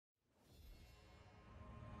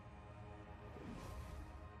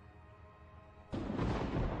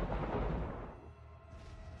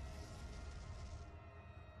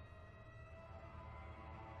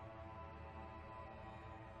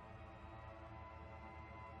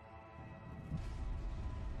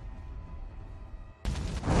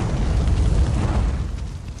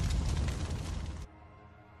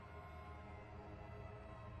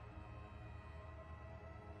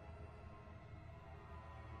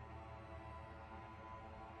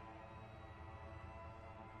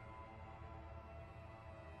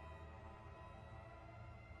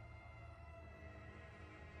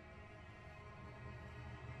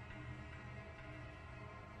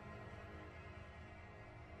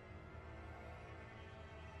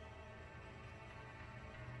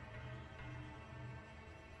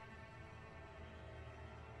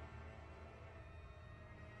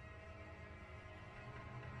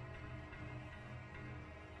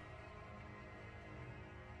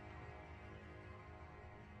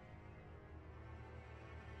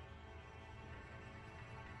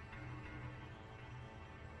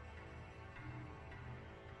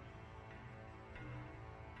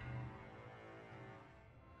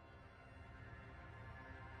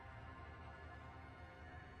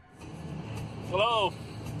Hello,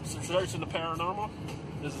 searching the paranormal.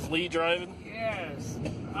 This is Lee driving. Yes,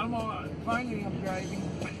 finally I'm driving.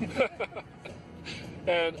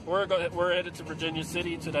 And we're headed to Virginia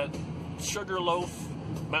City to that SugarLoaf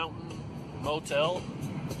Mountain Motel.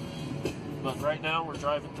 But right now we're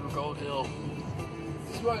driving through Gold Hill.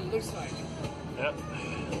 This is what it looks like. Yep.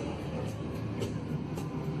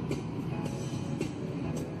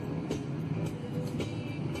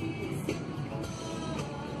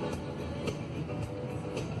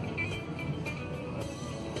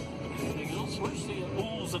 Where's the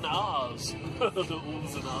oohs and ahs? The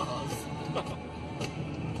oohs and ahs.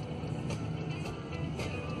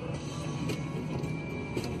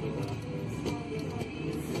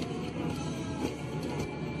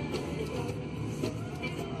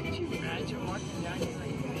 Could you imagine walking down here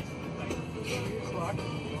like 3 o'clock?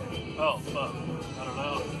 Oh, fuck. I don't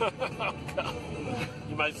know.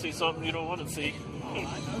 You might see something you don't want to see. Oh, I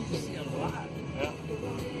know you see a lot. Yeah.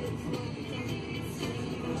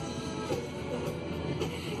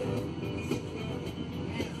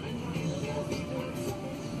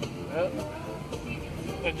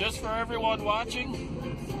 And just for everyone watching,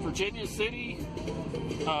 Virginia City,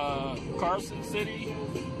 Carson City,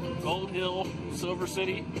 Gold Hill, Silver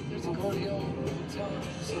City. There's a Gold Hill Motel.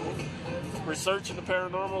 Researching the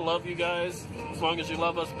paranormal. Love you guys. As long as you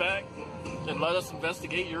love us back, and let us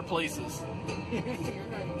investigate your places.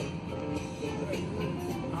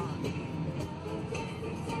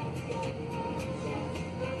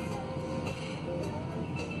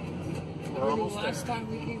 Last time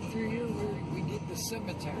we came through here, we did the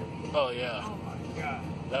cemetery. Oh, yeah. Oh, my God.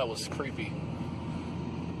 That was creepy.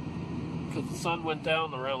 Because the sun went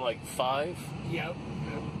down around like 5. Yep.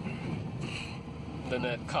 Then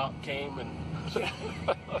that cop came and...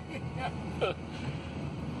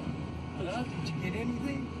 Well, did you get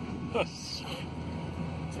anything?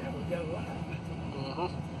 Yeah, we got a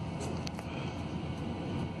lot.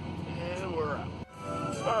 And we're out.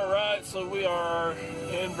 Alright, so we are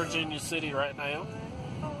in Virginia City right now.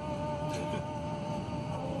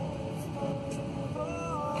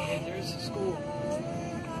 And there's a school.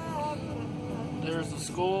 There's a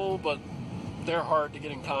school, but they're hard to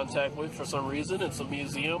get in contact with for some reason. It's a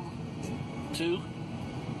museum, too.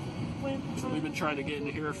 We've been trying to get in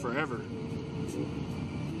here forever.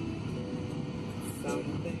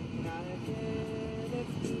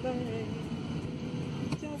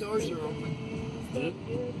 Doors are open.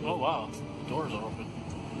 Oh, wow. Doors are open.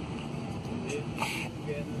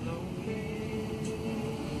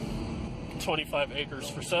 25 acres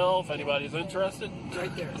for sale, if anybody's interested.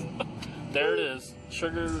 Right there. There it is.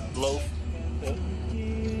 SugarLoaf. Yep.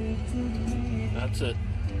 That's it.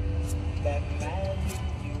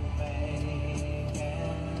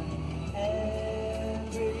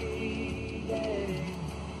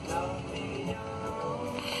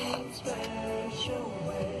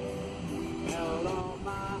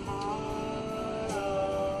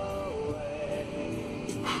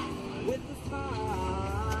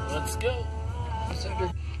 Let's go.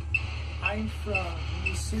 I'm from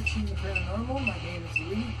Researching the Paranormal. My name is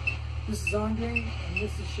Lee. This is Andre, and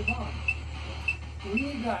this is Siobhan.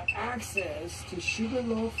 We got access to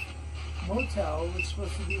SugarLoaf Motel, which is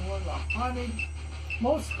supposed to be one of the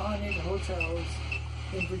most haunted hotels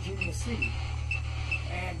in Virginia City.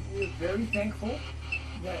 And we're very thankful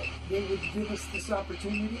that they would give us this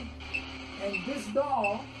opportunity. And this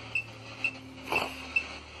doll,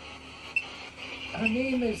 her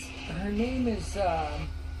name is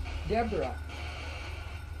Debra.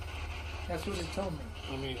 That's what it told me.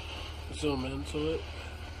 Let me zoom into it.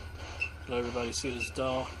 Let everybody see this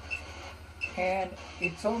doll. And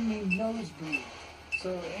it told me nosebleed.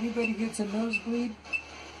 So anybody gets a nosebleed?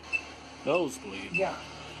 Nosebleed? Yeah.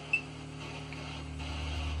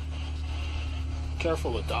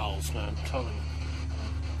 Careful with dolls, man. I'm telling you.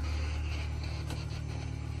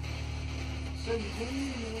 So you think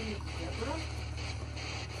your name is Debra?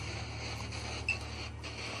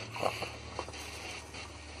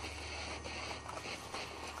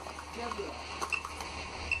 Debra,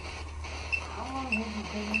 how long have you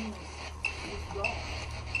been in this doll?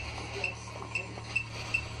 Yes,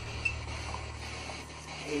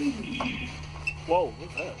 the 80. Whoa,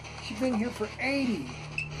 what's that? She's been here for 80.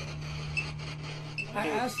 I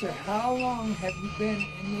asked her, how long have you been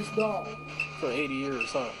in this doll? For 80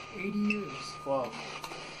 years, huh? 80 years. Wow.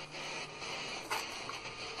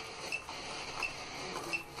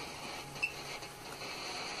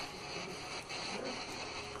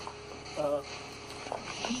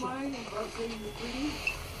 You mind if I say you're pretty?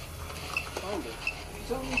 Found it. You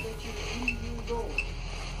told me that you're 80 years old.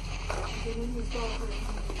 You've been in this doll for 80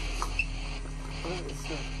 years. What is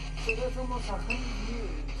that? So that's almost 100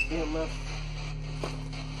 years. Yeah, left.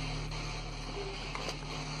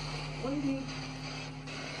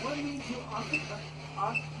 What made you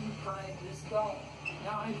occupy this doll?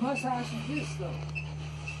 Now I must ask you this though.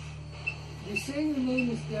 You say your name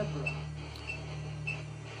is Debra,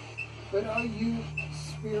 but are you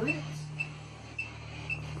spirits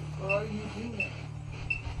or are you human?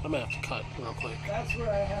 I'm gonna have to cut real quick. That's where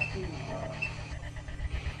I have to.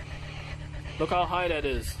 Look how high that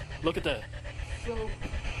is. Look at that. So,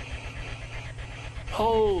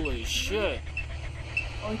 Holy shit.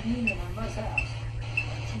 or demon, I must ask.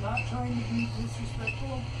 I'm not trying to be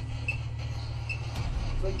disrespectful,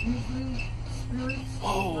 but usually spirits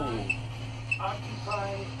Oh.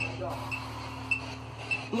 occupy a doll.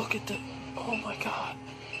 Look at that. Oh my god.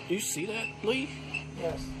 You see that, Lee?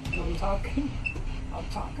 Yes, I'm talking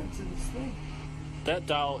to this thing. That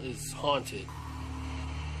doll is haunted.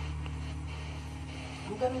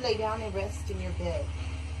 I'm gonna lay down and rest in your bed.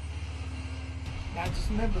 Now just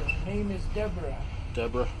remember, her name is Debra.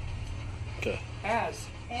 Debra. Okay. As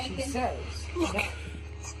she says. Look.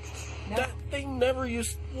 Now, That thing never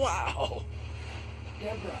used. Wow.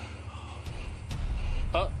 Debra,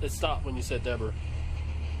 Oh, it stopped when you said Debra.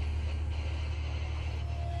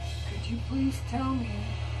 could you please tell me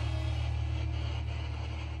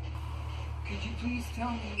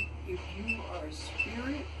if you are a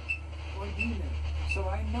spirit or demon, so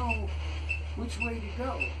I know which way to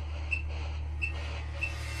go?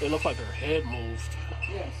 It looked like her head moved.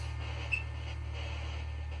 Yes.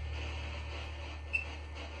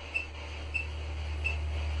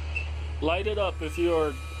 Light it up if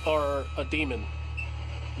you are a demon.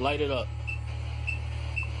 Light it up.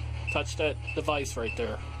 Touch that device right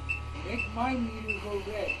there. Make my meter go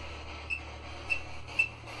red.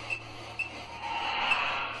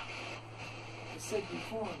 I said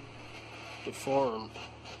before. Deformed.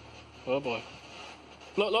 Oh boy.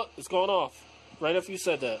 Look, it's going off. Right after you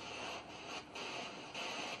said that.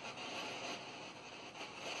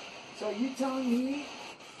 So are you telling me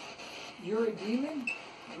you're a demon?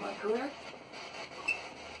 Am I correct?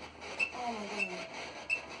 Oh my goodness.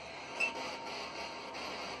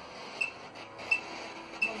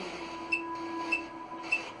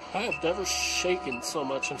 I have never shaken so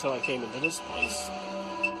much until I came into this place.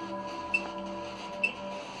 I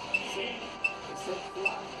said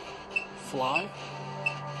fly. Fly?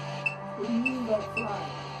 What do you mean by fly?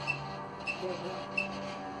 Deborah?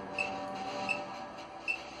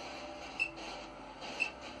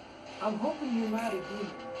 I'm hoping you're not a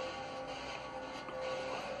demon.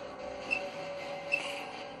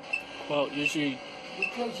 Well, usually,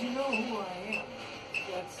 Because you know who I am.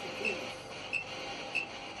 That's the case.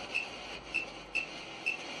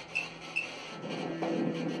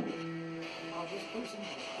 Oh, this person is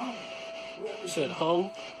hung. you said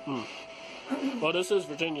hung? Well, this is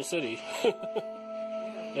Virginia City. Yeah,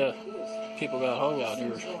 It is. people got hung out here.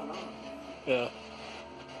 What's going on? Yeah.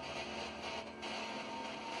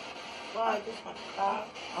 Oh, I just want to cry.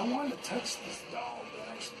 I want to touch this doll, but I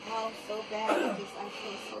Oh, so bad. I feel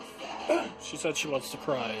so sad. She said she wants to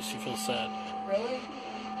cry. She feels sad. really?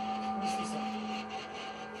 Let me see something.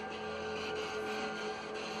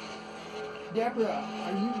 Deborah,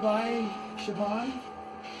 are you by Siobhan?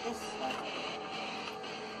 It's sad.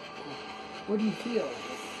 What do you feel?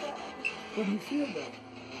 It's sad. What do you feel though?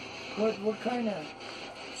 What kind of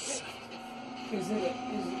is it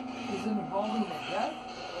involving a death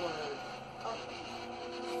or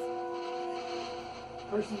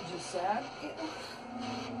person just sad?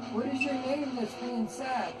 What is your name that's being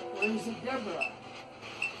sad? Or is it Deborah?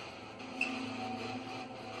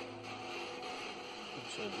 She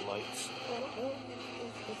said lights.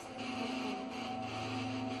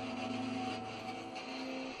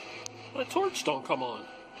 My torch don't come on.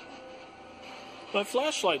 My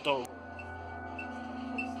flashlight don't.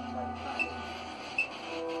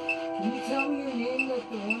 Can you tell me your name like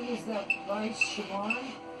the one is that vice Siobhan?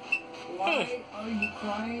 Why are you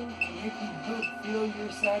crying? Making her feel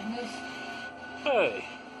your sadness? Hey.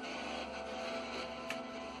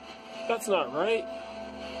 That's not right.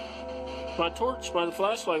 My torch, my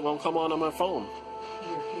flashlight won't come on my phone.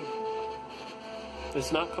 You're kidding.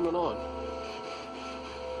 It's not coming on.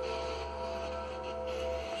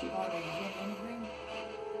 Siobhan, are you getting anything?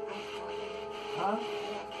 Huh?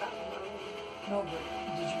 No, but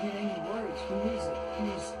did you get any words? Who is it?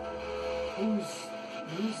 Who's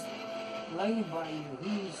laying by you?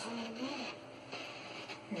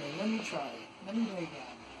 Here, let me try it. Let me lay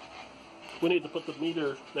down. We need to put the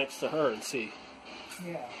meter next to her and see.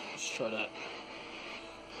 Yeah. Let's try that.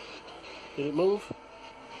 Did it move?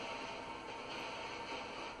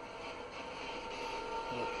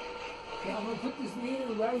 Okay, I'm gonna put this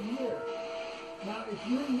meter right here. Now, if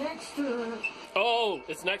you're next to her, Oh,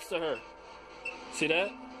 it's next to her. See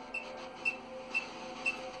that?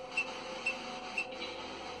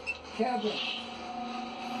 Kevin.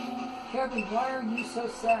 Kevin, why are you so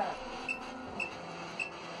sad?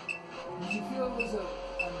 Did you feel it was a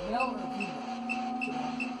male or female?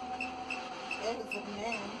 It was a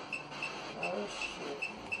man. Oh, shit.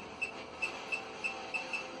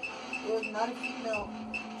 It was not a female.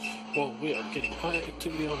 Whoa, we are getting high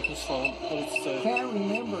activity on his phone. What did it say? Can't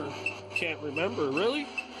remember. Can't remember, really?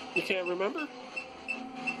 You can't remember?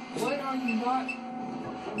 What are you not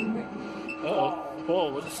remembering? Uh-oh.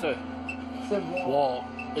 Whoa, what did it say? It said wall. Wall.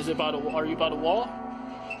 Is it by the are you by the wall?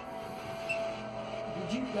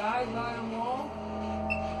 Did you die by a wall?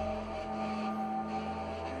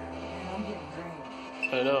 Man, I'm getting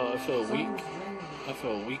drained. I know, I feel weak. Something's draining me. I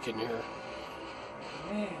feel weak in here.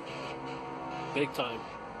 Man. Big time.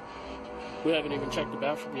 We haven't even checked the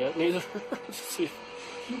bathroom yet, neither. See.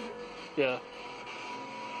 Yeah.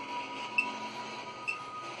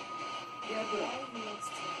 Yeah, but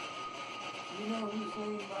you know who's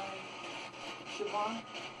laying by Siobhan?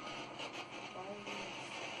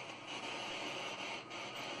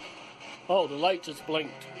 Oh, the light just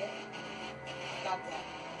blinked. Got that.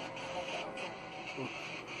 Okay.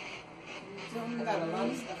 Tell me I got a about lot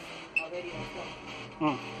of it. stuff already on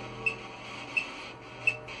phone.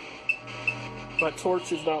 My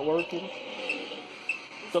torch is not working.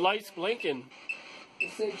 The light's blinking.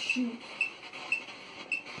 It said shoot.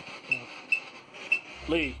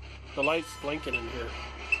 Lee, the light's blinking in here.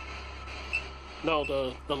 No,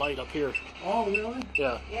 the light up here. Oh, really?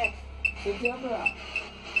 Yeah. Yes. So, Debra,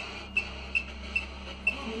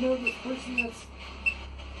 you know this person that's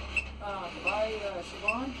by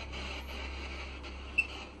Siobhan?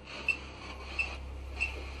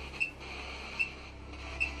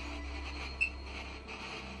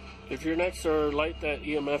 If you're next to her, light that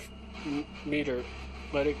EMF meter.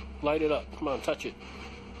 Light it up. Come on, touch it.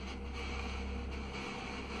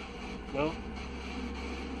 No?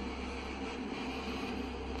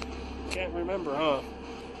 Can't remember, huh?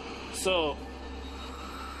 So,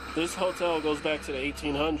 this hotel goes back to the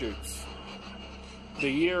 1800s. The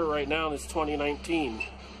year right now is 2019.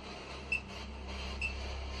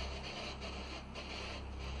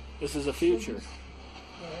 This is the future.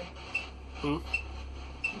 Hmm?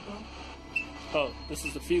 Oh, this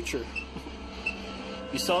is the future.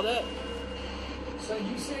 You saw that? So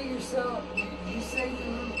you say yourself, you say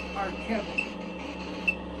you are Kevin.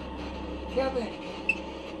 Kevin,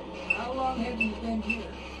 how long have you been here?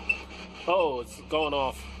 Oh, it's going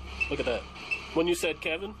off. Look at that. When you said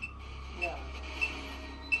Kevin? Yeah.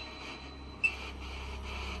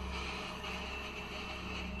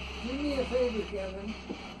 Do me a favor, Kevin.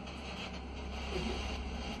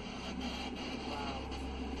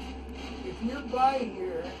 If you're by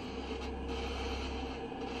here,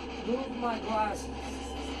 move my glasses.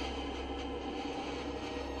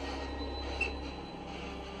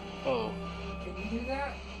 Oh. Can you do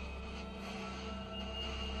that?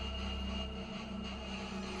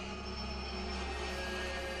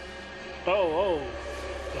 Oh.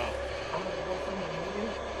 I'm gonna go from the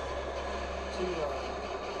meter to,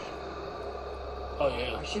 Oh, I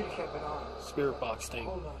yeah. should have kept it on. Spirit box thing.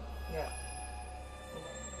 Hold on. Yeah. Hold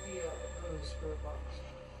on. Let me go to the spirit box.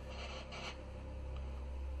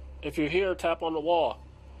 If you're here, tap on the wall.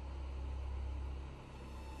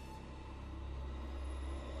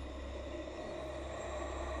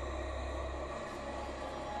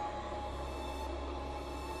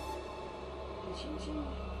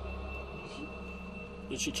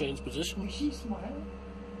 Did she change position? Was she smiling?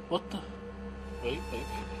 What the? Wait.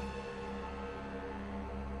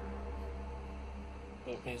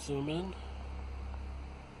 Let me zoom in.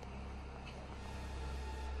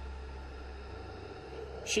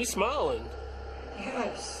 She's smiling.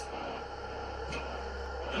 Yes.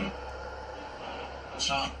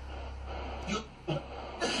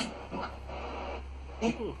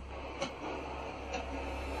 Ooh.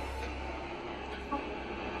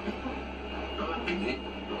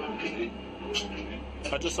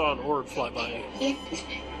 I just saw an orb fly by. Did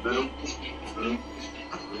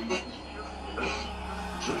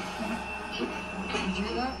you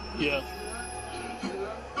hear that? Yeah.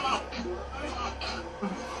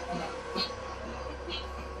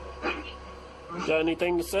 Got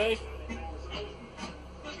anything to say?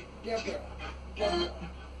 Debra.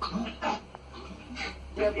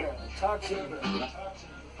 Debra, talk to her.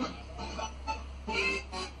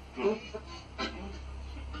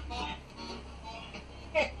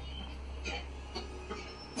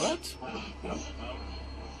 What?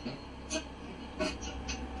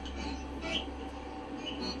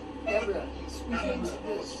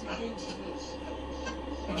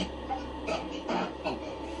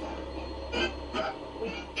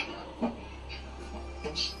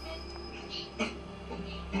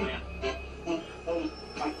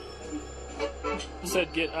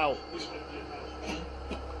 said get out.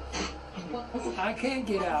 I can't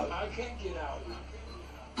get out.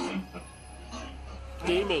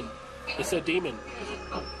 Demon. It said demon.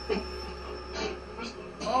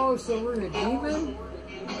 Oh, so we're in a demon?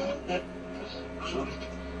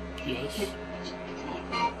 Yes.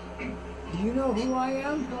 Do you know who I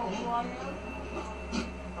am?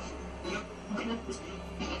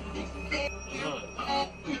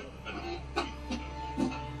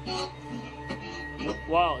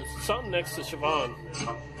 Wow, it's something next to Siobhan,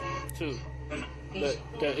 too.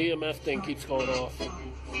 That EMF thing keeps going off.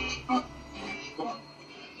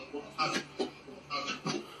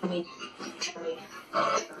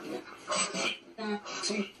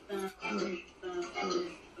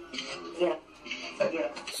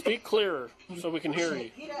 Speak clearer so we can hear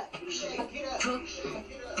you.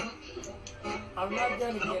 I'm not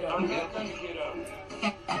gonna get up.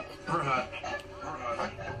 We're not.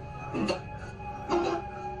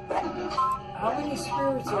 How many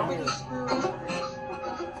spirits are here?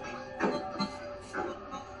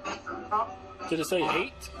 Did it say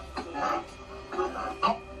 8?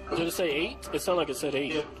 Did it say 8? It sounded like it said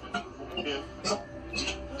 8.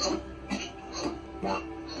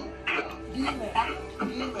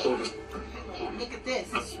 Look at this.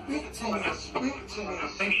 Speak to me.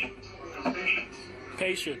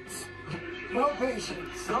 Patience. No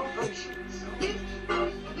patience.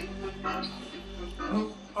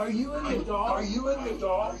 Are you in the doll? My parents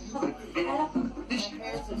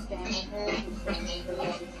are standing here.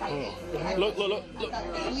 Oh. Look.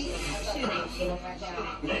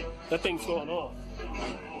 That thing's going off.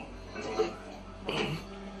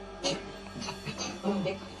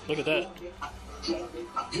 Look at that.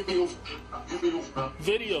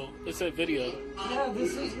 Video. It said video. Yeah,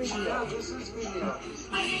 this is video.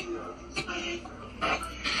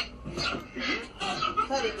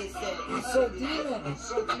 Cut it, it said. So demon.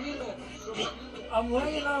 I'm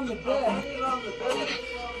laying on the bed.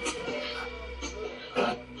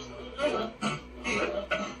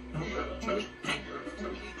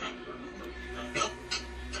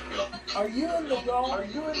 Are you in the doll?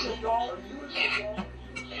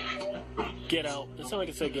 Get out. It sounded like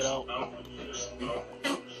it said get out.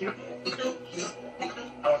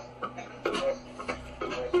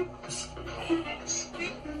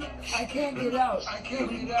 I can't get out.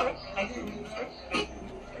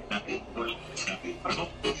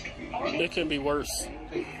 It can be worse.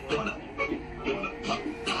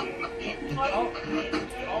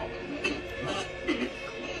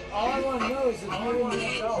 All I want to know is if you're in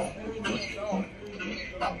the doll.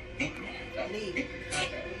 Leave.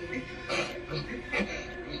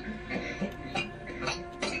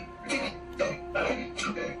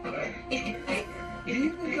 Do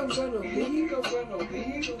you think I'm going to leave?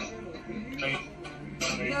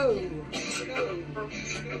 No.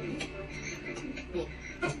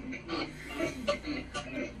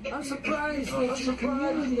 I'm surprised that your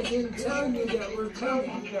community didn't tell you that we're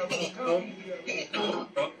coming.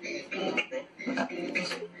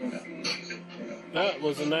 That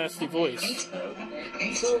was a nasty voice.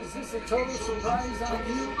 So is this a total surprise on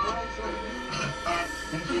you?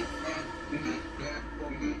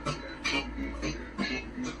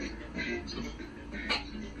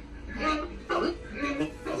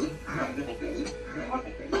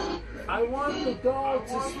 I want the doll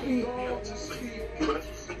to speak.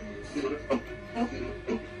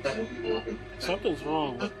 Something's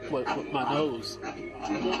wrong with my nose.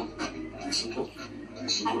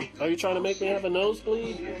 Are you trying to make me have a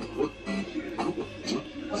nosebleed?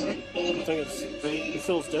 I think it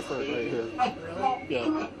feels different right here.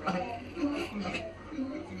 Yeah.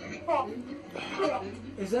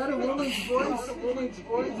 Is that a woman's voice?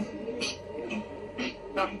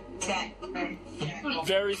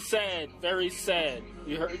 Very sad. Very sad.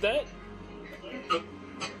 You heard that?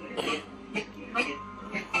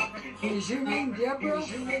 Is your name Debra?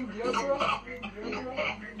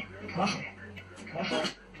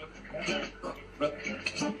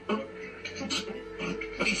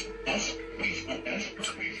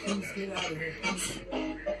 Please get out of here.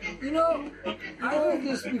 You know, I heard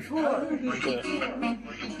this before.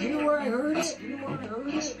 You know where I heard it?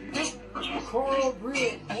 Coral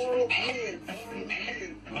Bridge.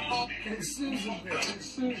 In Susanville.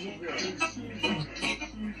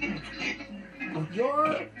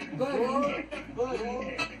 Your buddy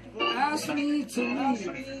asked me to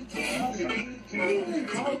leave. He even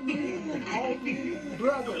called me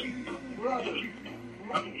brother.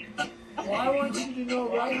 Well, I want you to know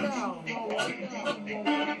right now that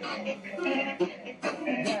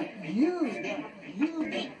you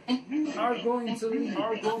are going to leave.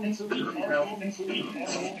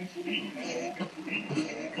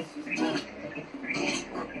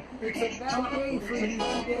 It's a bad day for you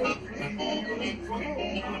today.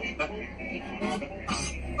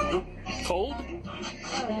 Cold?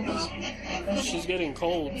 She's getting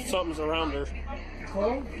cold. Something's around her.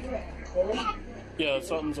 Cold? Yeah,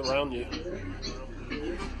 something's around you.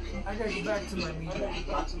 I gotta get back to my meeting.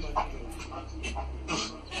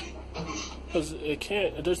 Because it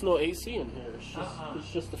can't, there's no AC in here.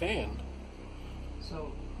 It's just a fan.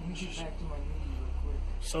 So, let me get back to my meeting real quick.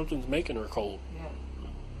 Something's making her cold. Yeah. I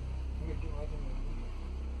gotta get back to my meeting.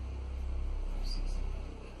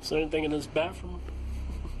 Is there anything in this bathroom?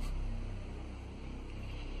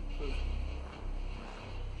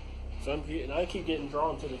 And I keep getting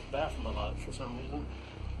drawn to this bathroom a lot for some reason.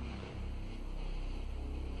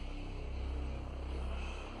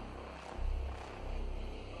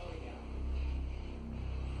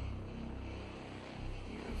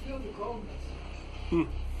 You can feel the coldness.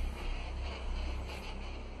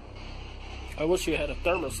 I wish you had a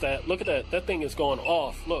thermostat. Look at that. That thing is going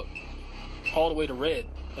off. Look. All the way to red.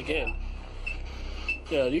 Again.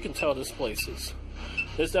 Yeah, you can tell this place is...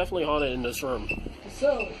 It's definitely haunted in this room.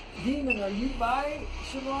 So, Demon, are you by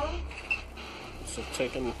Siobhan? So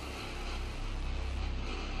taking...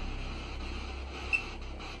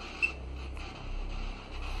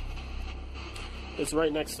 It's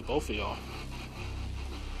right next to both of y'all.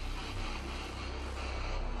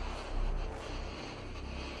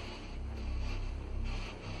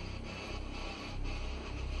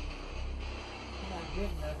 I'm not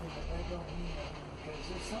getting nothing, but that don't mean nothing because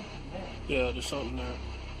there's something there. Yeah, there's something there.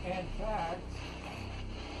 In fact,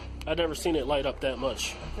 I've never seen it light up that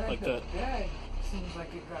much like the that. bed seems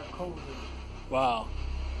like it got colder. Wow.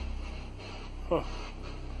 Huh.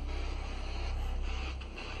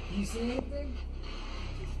 Do you see anything?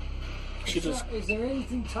 Is there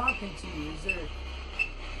anything talking to you? Is there?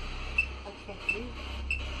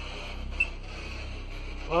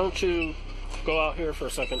 Why don't you go out here for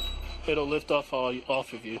a second? It'll lift off of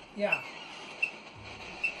you. Yeah.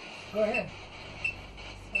 Go ahead.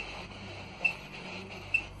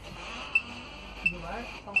 You right?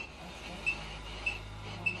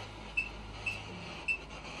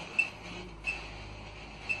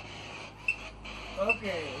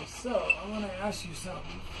 Okay, so I want to ask you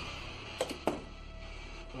something.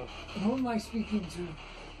 Who am I speaking to?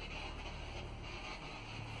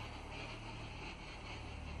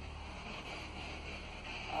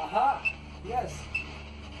 Aha! Yes.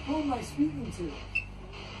 Who am I speaking to?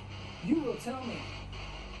 You will tell me.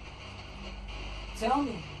 Tell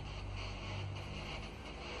me.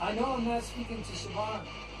 I know I'm not speaking to Siobhan.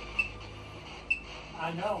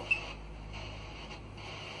 I know.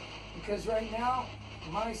 Because right now,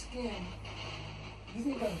 my skin, you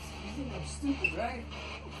think I'm stupid, right?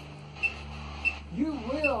 You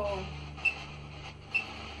will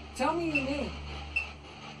tell me your name.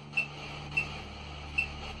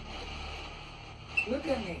 Look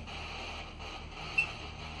at me.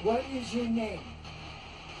 What is your name?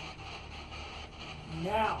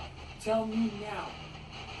 Now. Tell me now.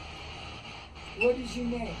 What is your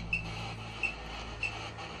name?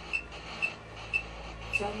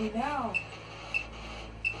 Tell me now.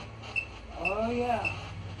 Oh yeah.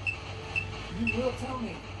 You will tell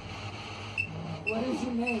me. What is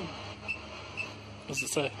your name? What's it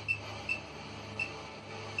say?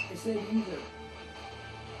 It said either.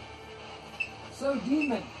 So,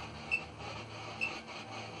 demon.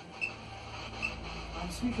 I'm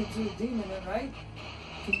speaking to a demon, right?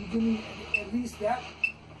 Can you give me at least that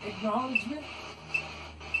acknowledgement?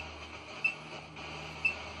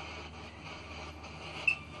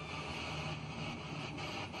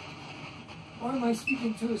 Or am I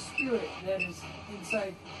speaking to a spirit that is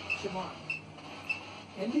inside Siobhan?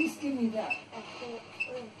 At least give me that.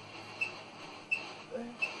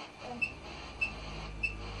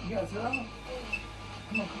 You got to throw?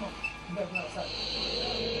 Come on. You got to go outside.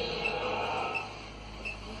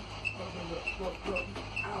 Go.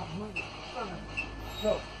 Ow, mother.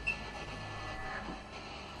 Go.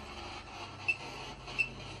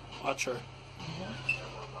 Watch her.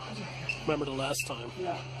 Remember the last time.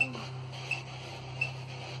 Yeah.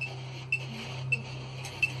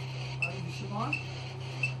 Are you Siobhan?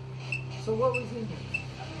 So what was in there?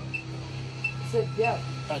 It said death.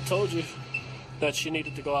 I told you that she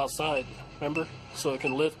needed to go outside, remember? So it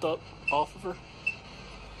can lift up off of her.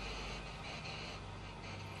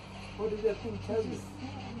 What did that thing tell you?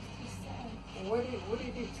 What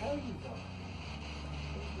did it tell you though?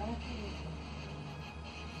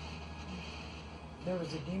 There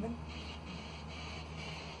was a demon?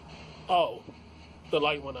 Oh, the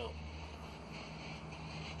light went out.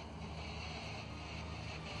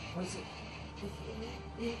 What's it?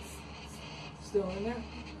 It's still in there?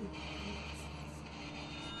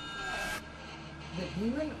 The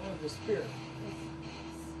demon or the spirit?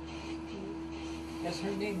 Is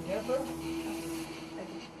her name Debra?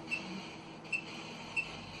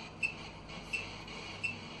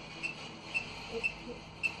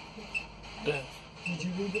 Yeah. Did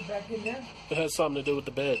you leave it back in there? It has something to do with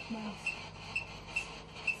the bed.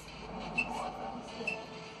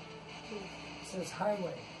 It says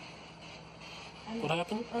highway. What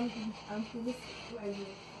happened?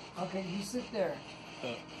 Okay, you sit there. Yeah.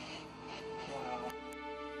 Wow.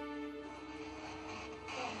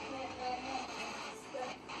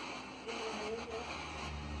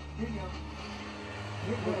 Here you go. Here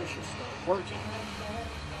you Maybe go. I should start working.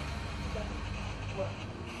 What?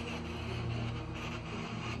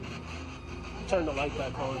 Turn the light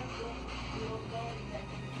back on.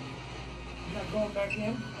 You're not going back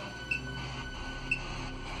in?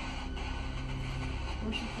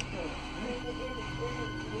 Where's she put that?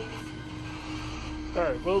 All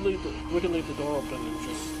right, we can leave the door open and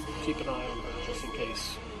just keep an eye on her just in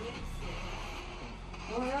case.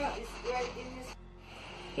 All right.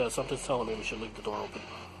 Yeah, something's telling me we should leave the door open.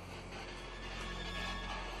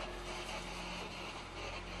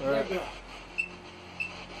 All right. Debra,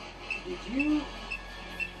 did you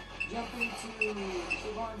jump into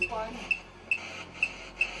Siobhan's body?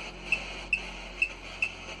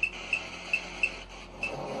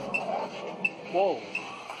 Whoa.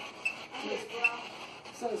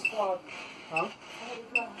 Says frog. Huh?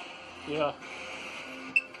 Yeah.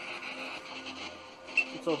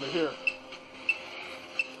 It's over here.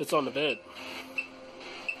 It's on the bed.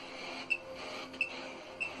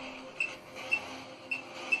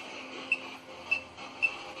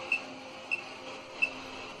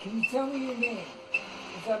 Can you tell me your name?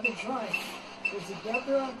 Because I've been trying. There's a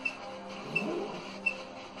Debra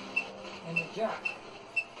and a Jack.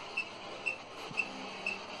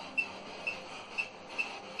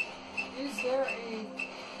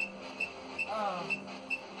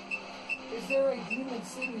 Is there a demon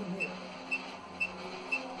sitting here?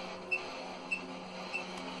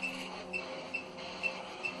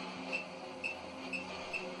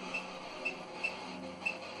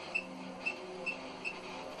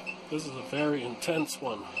 This is a very intense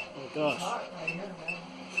one. Oh It's gosh. hot right here, man.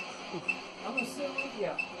 I'm gonna sit with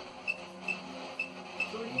you.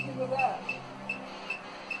 So what do you think of that?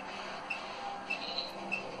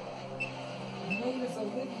 Her name is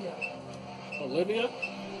Olivia. Olivia?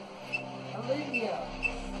 Olivia,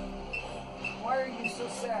 why are you so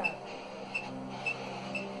sad?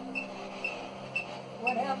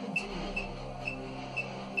 What happened to you?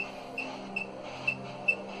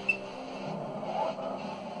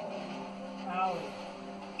 Allie,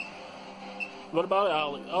 What about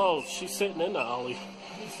Allie? Oh, she's sitting in the alley.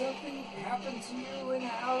 did something happen to you in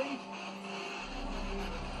the alley?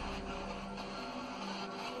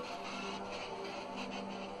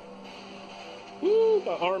 Woo,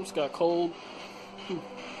 my arms got cold. It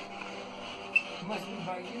must be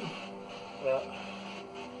by you. Yeah.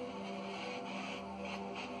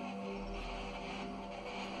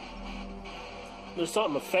 There's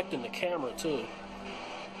something affecting the camera too.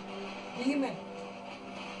 Demon,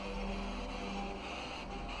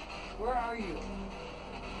 where are you?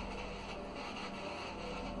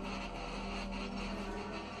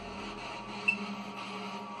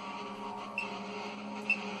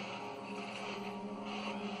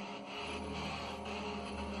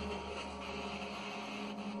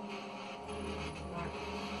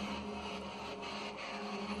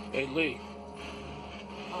 Hey Lee,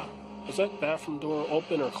 Huh? was that bathroom door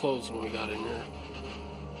open or closed when we got in there?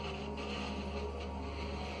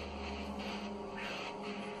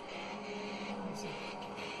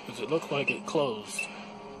 Does it look like it closed?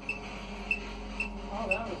 Oh,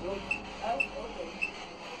 that was open. That was open.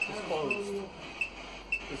 It's closed.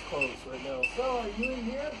 It's closed right now. So, are you in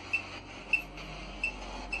here?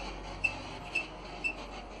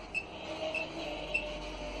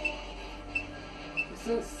 It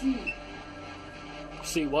says C.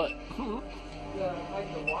 See what?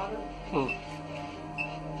 Like the water. Hmm.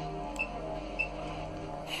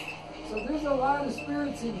 So there's a lot of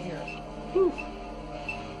spirits in here. Whew.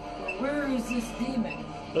 But where is this demon?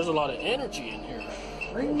 There's a lot of energy in here.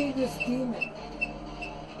 Bring me this demon.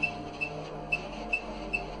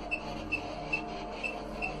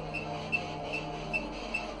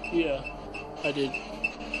 Yeah, I did.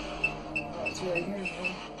 Oh, it's right here,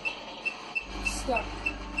 man. Stuck.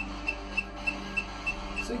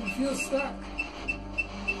 So you feel stuck.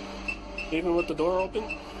 Even with the door open?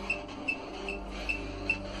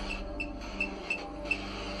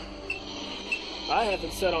 I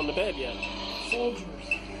haven't sat on the bed yet. Soldiers.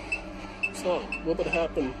 So, what would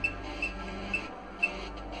happen?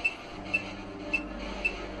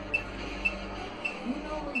 You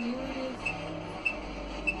know what year it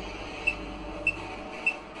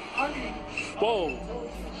is? Whoa!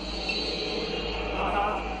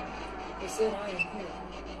 I said I am here.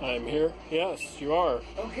 I'm here? Yes, you are.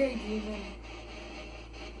 Okay, demon.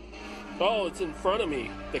 Oh, it's in front of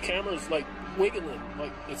me. The camera's like wiggling.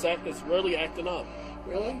 Like it's really acting up.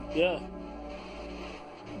 Really? Yeah.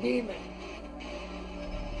 Demon.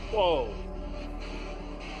 Whoa.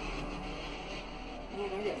 Man,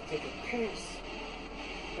 I gotta take a piss.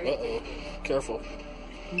 Uh-oh. Careful.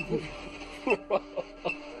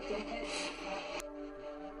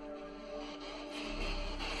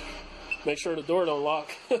 Make sure the door don't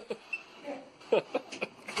lock.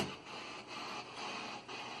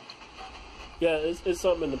 Yeah, it's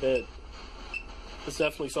something in the bed. It's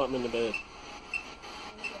definitely something in the bed.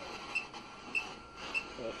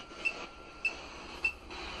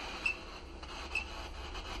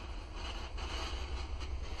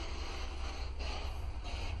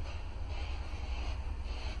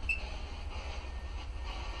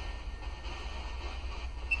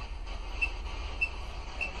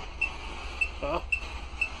 Huh?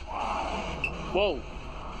 Whoa.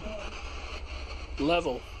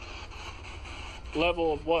 Level.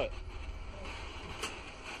 Level of what?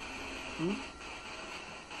 Hmm?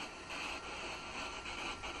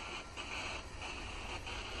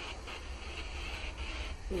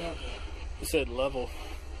 Yeah. It said level.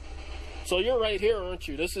 So you're right here, aren't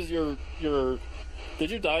you? This is your...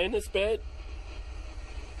 Did you die in this bed?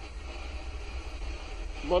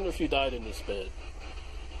 I wonder if you died in this bed.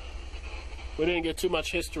 We didn't get too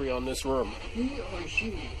much history on this room. He or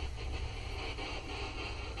she?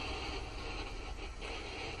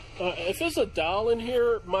 If there's a doll in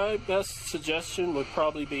here, my best suggestion would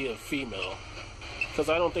probably be a female. Because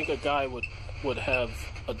I don't think a guy would have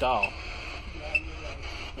a doll. Yeah, you're right.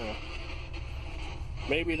 Yeah.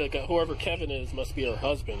 Maybe the guy, whoever Kevin is must be her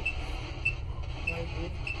husband. Might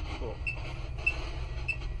be. Cool.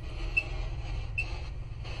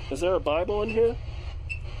 Is there a Bible in here?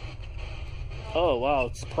 Oh wow,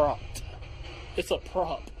 it's propped. It's a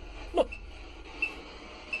prop.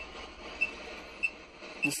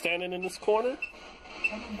 You standing in this corner?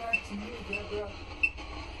 Coming back to you, Debra.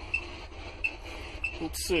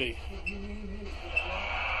 Let's see. What your name is, Debra?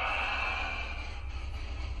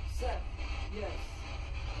 Seth. Yes.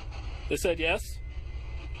 They said yes?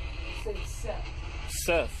 I said Seth.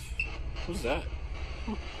 Seth. Who's that?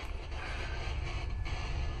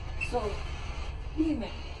 So,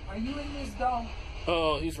 demon, are you in this doll?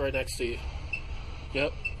 Oh, he's right next to you.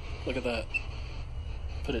 Yep. Look at that.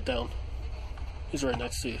 Put it down. He's right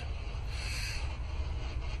next to you.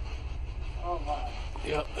 Oh, wow.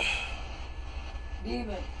 Yep.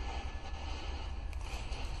 Demon.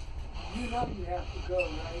 You know you have to go,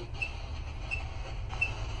 right?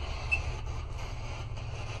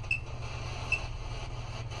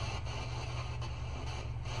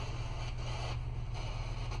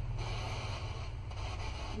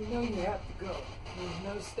 You know you have to go. There's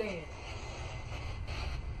no staying.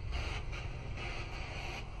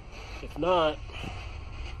 If not,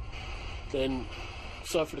 then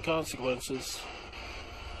suffer the consequences.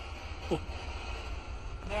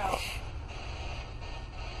 Now,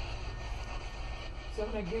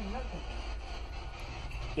 something good nothing.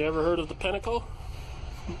 You ever heard of the Pinnacle?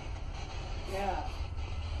 Yeah.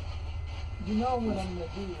 You know what I'm gonna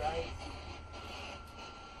do, right?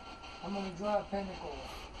 I'm gonna draw a pentacle.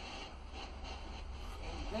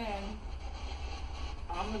 And then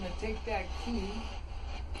I'm gonna take that key,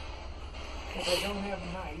 because I don't have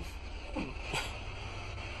a knife. And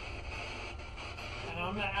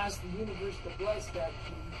I'm gonna ask the universe to bless that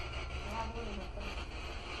key.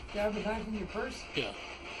 Do you have a knife in your purse? Yeah.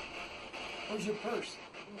 Where's your purse?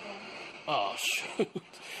 Oh, shoot.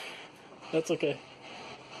 That's okay.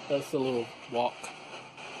 That's a little walk.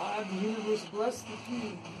 I'll have the universe bless the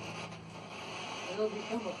key. It'll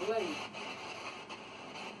become a blade.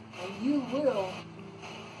 And you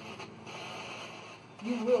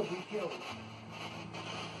will be killed.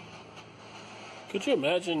 Could you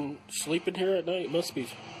imagine sleeping here at night? It must be You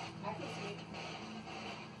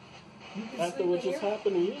can after sleep what in just here?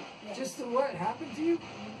 happened to you. Just to what happened to you?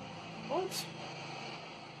 What?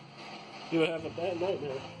 You would have a bad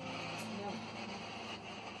nightmare.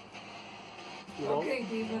 You know? Okay,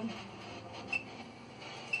 demon.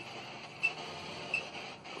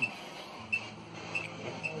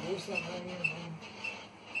 Oh, there's something right here, man.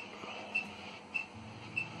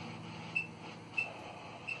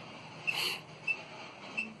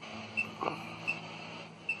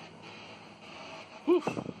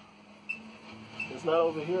 It's not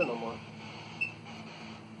over here no more.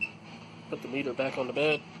 Put the meter back on the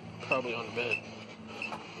bed. Probably on the bed.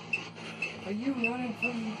 Are you running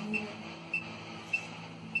from the...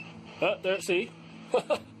 Oh, there, see?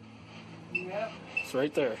 Yeah. It's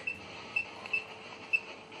right there.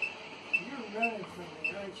 You're running from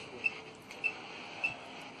me, aren't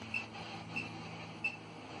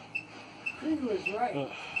you? He was right. You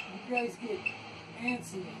guys get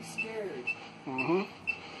antsy and scared. Mm-hmm.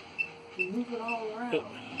 You're moving all around.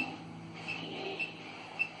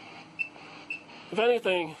 If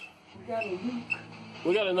anything, We got a Luke.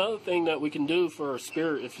 we got another thing that we can do for a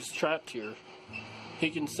spirit if he's trapped here. He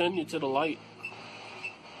can send you to the light.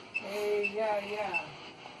 Hey, yeah.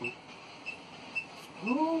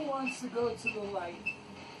 Who wants to go to the light?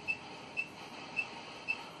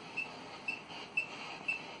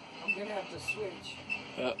 I'm gonna have to switch.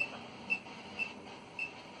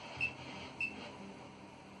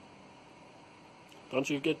 Don't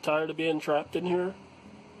you get tired of being trapped in here?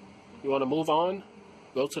 You want to move on?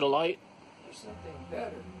 Go to the light? There's something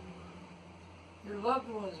better. Your loved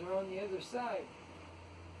ones are on the other side.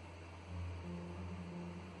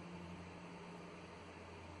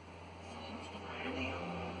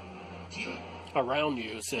 Around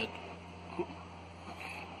you, it said.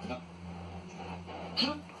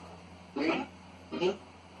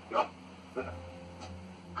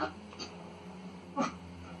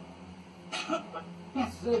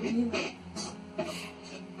 It's a demon.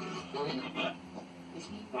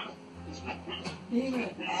 Demon.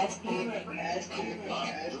 Ass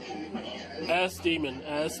demon,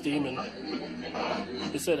 ass demon.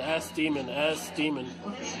 It said ass demon, ass demon.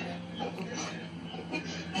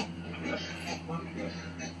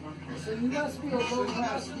 So you must be a low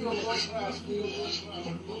class field.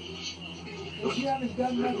 If you haven't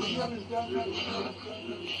done much, you haven't done much.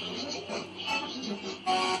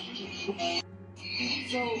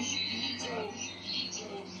 So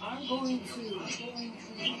I'm going to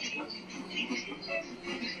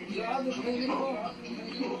draw the pinnacle.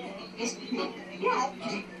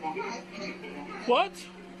 What?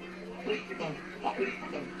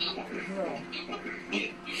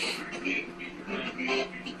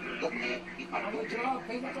 I'm going to draw a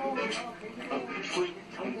pinnacle.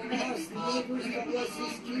 I'm going to ask the universe to bless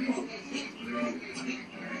this key.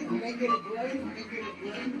 Make it a blade.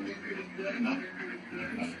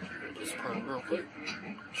 This part real quick.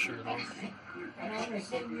 SugarLoaf. And I'm going to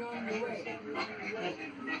send you on your way.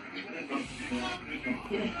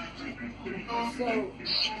 So,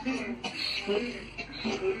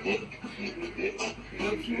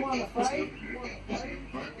 if you want to fight,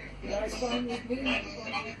 that's fine with me.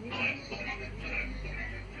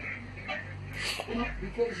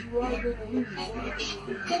 Because you are going to lose.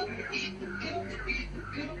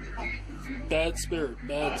 Bad spirit,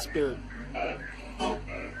 bad spirit.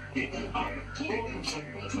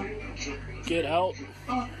 Get out.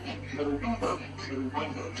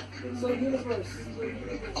 So universe,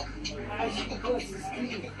 as you bless this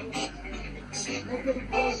key, make it a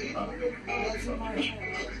blessing. That's in my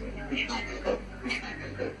hand.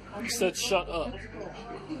 He said shut up.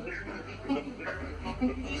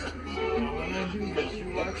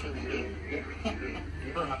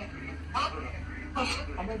 I'm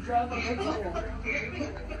going to draw the picture.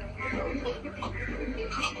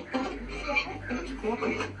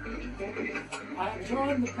 I'm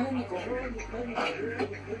drawing the pinnacle.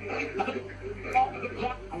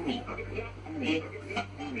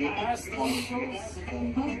 I asked the angels,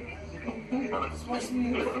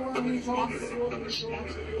 especially the four angels,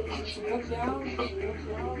 to come down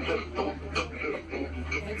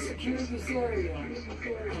and secure this area.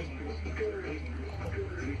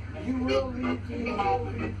 You will leave the. Do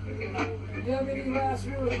you have any last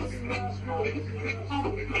words?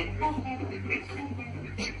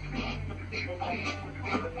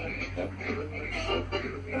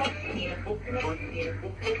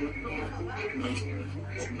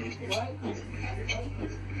 What?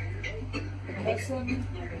 That's something?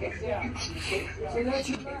 Yeah. So that's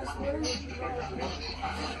your last word?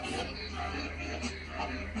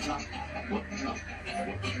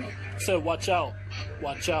 Said watch out.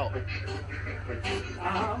 Watch out.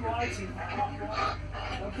 I'm watching.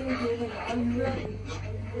 Okay, David, are you ready?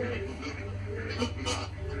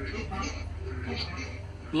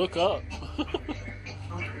 Look up.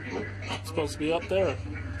 It's supposed to be up there.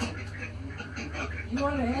 You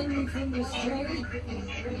want to hang me from this train?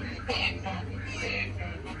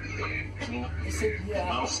 He said,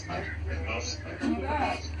 yeah. Do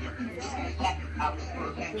that.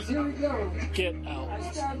 Because here we go. Get out. I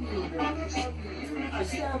stab you. I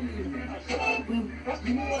stab you.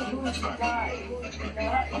 You are going to die.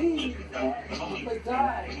 Leave. But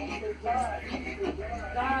die.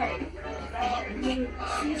 Die. You will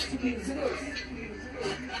cease to exist.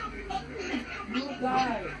 You will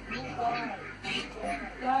die.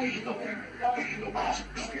 Die, demon.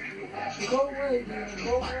 Go away, demon.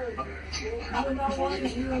 Go away. You are not wanted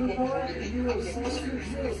here anymore. You will cease to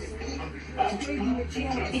exist. I gave you a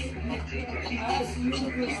chance. I asked the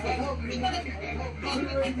universe to help you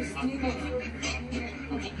liberate this demon.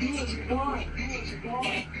 You are gone.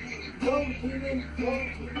 Go, demon.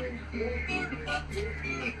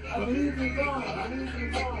 I believe you're gone.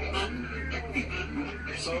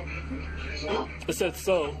 It said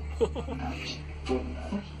so.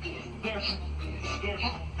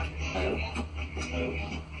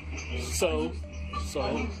 So.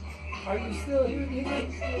 Are you still here, demon?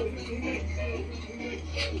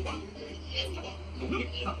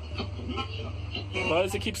 Why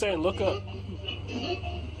does it keep saying look up?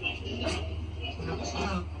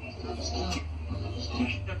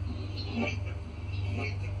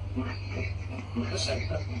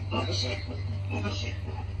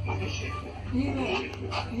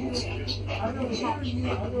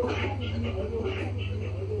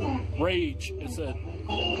 Rage, it said.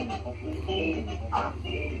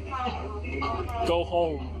 Go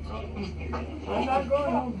home. I'm not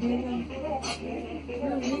going home, demon.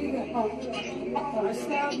 You're leaving. I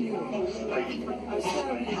stab you. I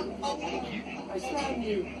stab you. I stab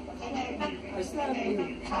you. I stab you.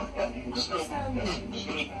 I stab you.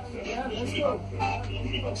 Yeah, let's go.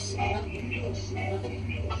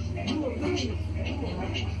 You will leave.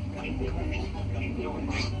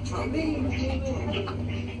 Leave,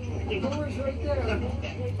 demon. The door's right there.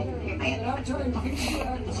 And I'm trying to fix you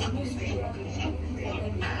out of this mystery.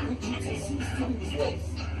 And put you to cease to exist.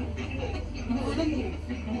 You will leave.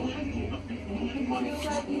 Feel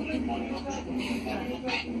that, demon?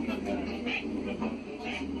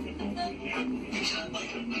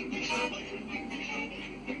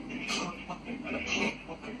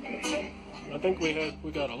 I think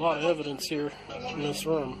we got a lot of evidence here in this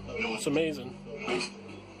room. It's amazing.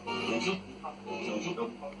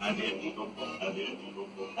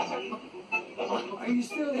 Are you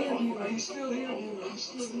still here, demon? Are you still here, demon?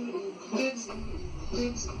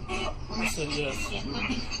 I said yes.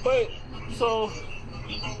 Wait, so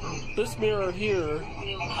this mirror here,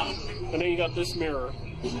 and then you got this mirror.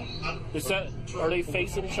 Is that, are they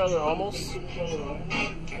facing each other almost?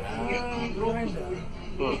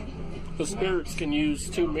 The spirits can use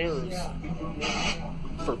two mirrors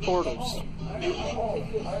for portals.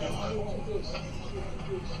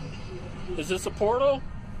 Is this a portal?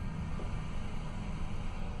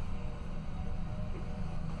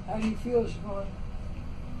 How do you feel, Siobhan?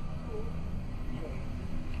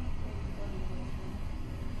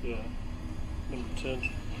 Yeah, number 10.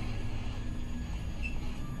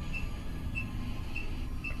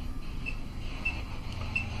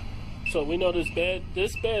 So we know this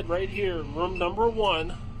bed right here, room number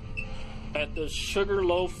 1 at the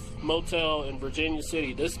SugarLoaf Motel in Virginia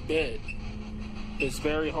City. This bed is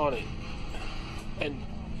very haunted. And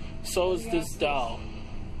so is this doll.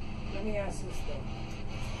 Let me ask this though.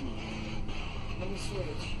 Let me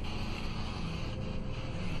switch.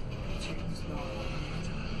 Check this doll.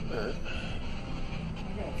 Alright. I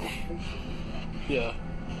got a picture. Yeah.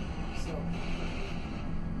 So.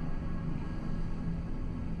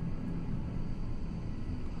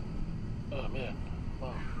 Oh man.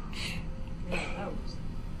 Wow. Yeah, that was.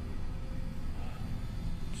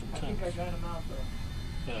 I think I got him out though.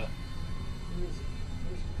 Yeah. Where is it?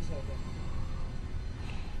 Where's that guy?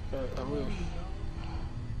 Alright,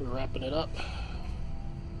 we're wrapping it up.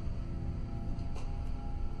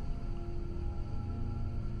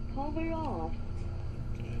 Cover off.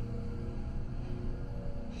 Okay.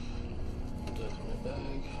 Put that in my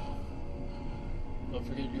bag. Don't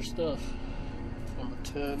forget your stuff. Number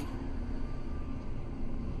 10.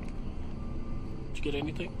 Did you get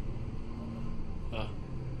anything?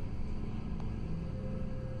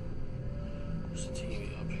 There's a TV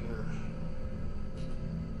up here.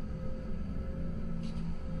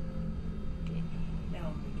 Okay. Now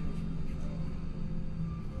I'm gonna do it from the phone.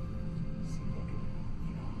 See if I can,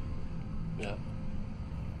 Yeah.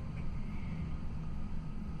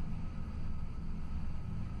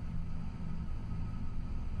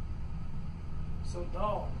 So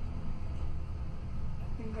doll. I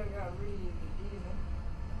think I got rid of the demon.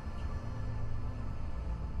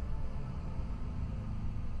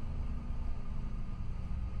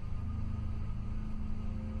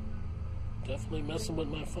 Definitely messing with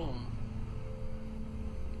my phone.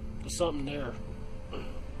 There's something there.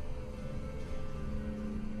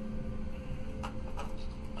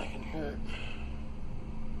 I can hear it.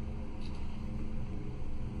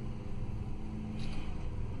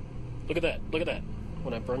 Look at that. Look at that.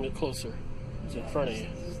 When I bring it closer, it's in front of you.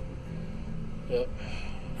 Yep.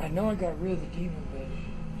 I know I got rid of the demon, but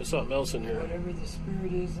There's something else in here. whatever the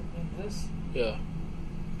spirit is in this, Yeah.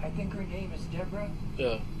 I think her name is Debra.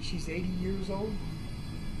 Yeah. She's 80 years old.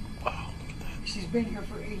 Wow, look at that. She's been here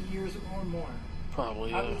for 80 years or more.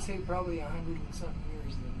 Probably, I yeah. would say probably 100 and something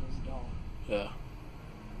years than this doll. Yeah.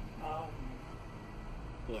 Um,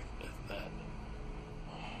 Look at that.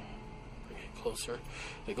 Bring it closer.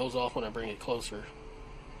 It goes off when I bring it closer.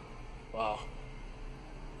 Wow.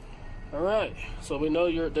 Alright, so we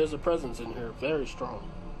know there's a presence in here, very strong.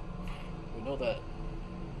 We know that.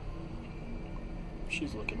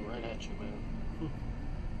 She's looking right at you, man.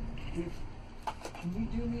 Can you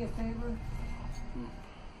do me a favor?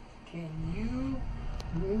 Can you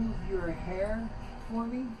move your hair for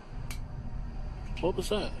me? What was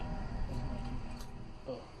that?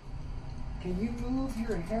 Oh. Can you move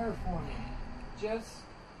your hair for me? I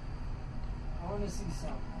want to see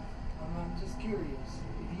something. I'm just curious.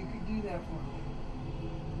 If you could do that for me.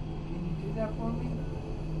 Can you do that for me?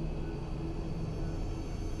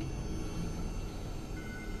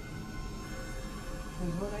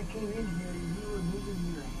 Because when I came in here, you were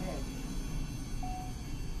moving your head.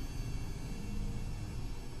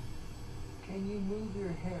 Can you move your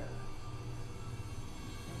hair?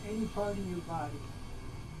 Or any part of your body?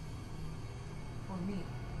 For me.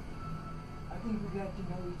 I think we got to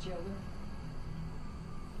know each other.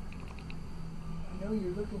 I know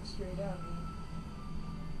you're looking straight at me.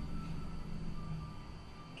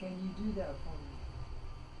 Can you do that for me?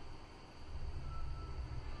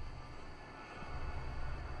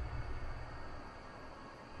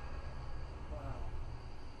 Wow.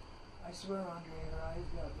 I swear, Andre, her eyes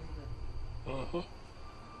got bigger. Uh-huh.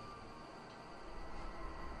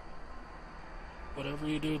 Whatever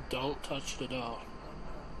you do, don't touch the doll.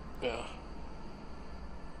 Yeah.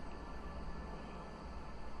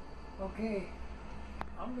 Okay.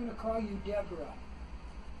 I'm going to call you Debra.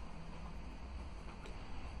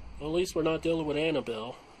 Well, at least we're not dealing with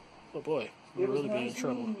Annabelle. Oh boy, we'll It was really be in nice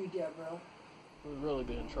trouble. meeting you, Debra. We'll really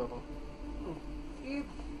be in trouble. If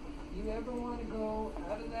you ever want to go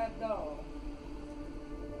out of that doll,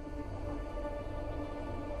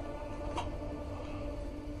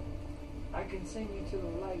 I can send you to the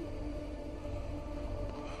light.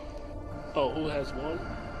 Oh, who has one?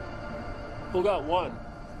 Who got one?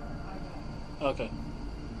 I got it. Okay.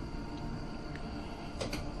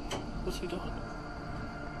 What's he doing?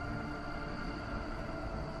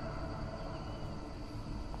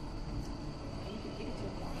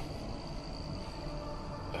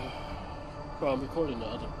 Well, I'm recording the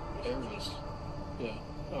other areas. Yeah,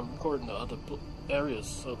 I'm recording the other areas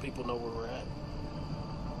so people know where we're at.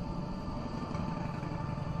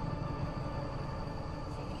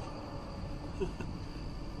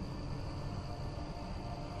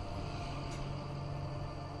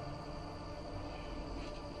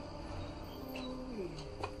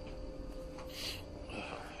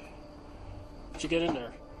 Did you get in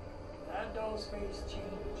there? That doll's face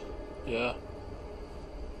changed. Yeah.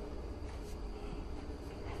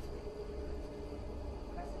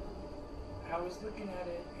 I was looking at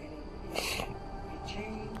it and it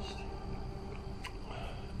changed.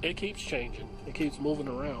 It keeps changing. It keeps moving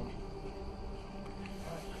around.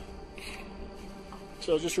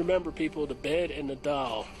 So just remember, people, the bed and the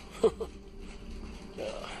doll. Yeah.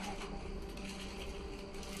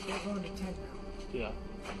 We're going to 10 now. Yeah.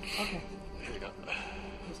 Okay, Here you go.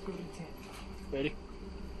 let's go to 10. Ready?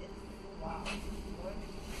 Wow.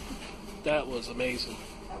 What? That was amazing.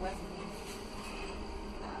 That wasn't me.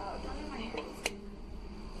 Oh, don't in my hair.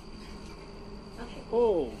 Okay.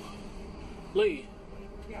 Oh, Lee,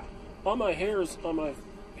 Yeah. all my hair is on my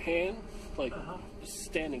hand, like Uh-huh.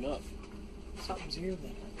 standing up. Something's here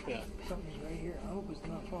then. Yeah. Something's right here. I hope it's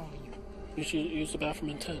not following you. You should use the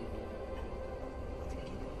bathroom in 10.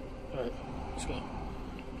 All right, let's go. I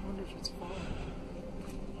wonder if it's following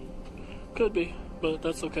you. Could be, but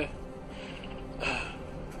that's okay.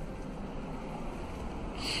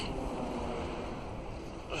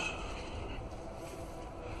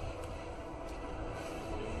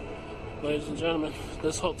 Ladies and gentlemen,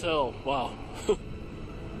 this hotel, wow,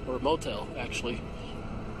 or motel actually,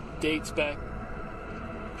 dates back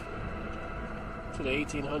to the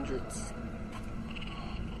 1800s.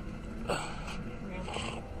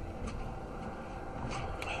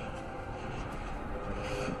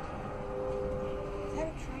 Is that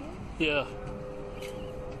a train? Yeah,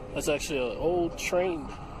 that's actually an old train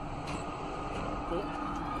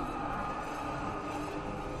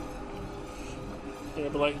Yeah,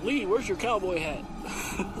 but like, Lee, where's your cowboy hat?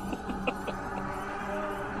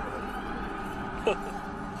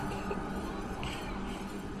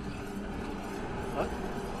 What?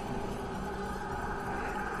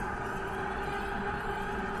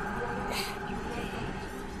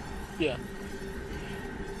 Yeah.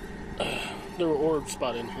 There were orbs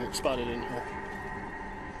spotted in here.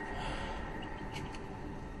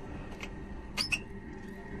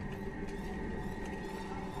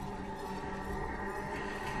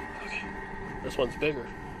 Okay. This one's bigger.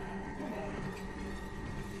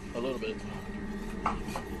 A little bit.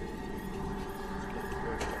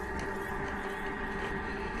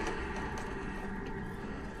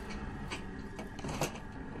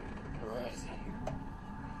 Alright.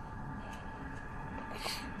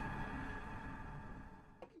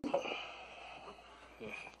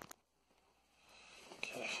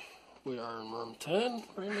 Okay. We are in room 10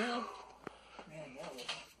 right now.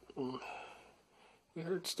 We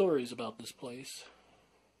heard stories about this place.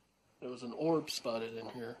 There was an orb spotted in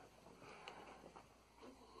here.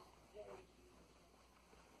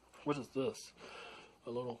 What is this? A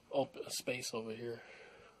little open space over here.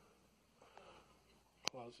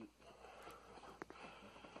 Closet.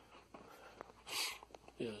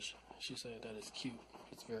 Yeah, she's saying that it's cute.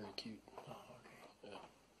 It's very cute.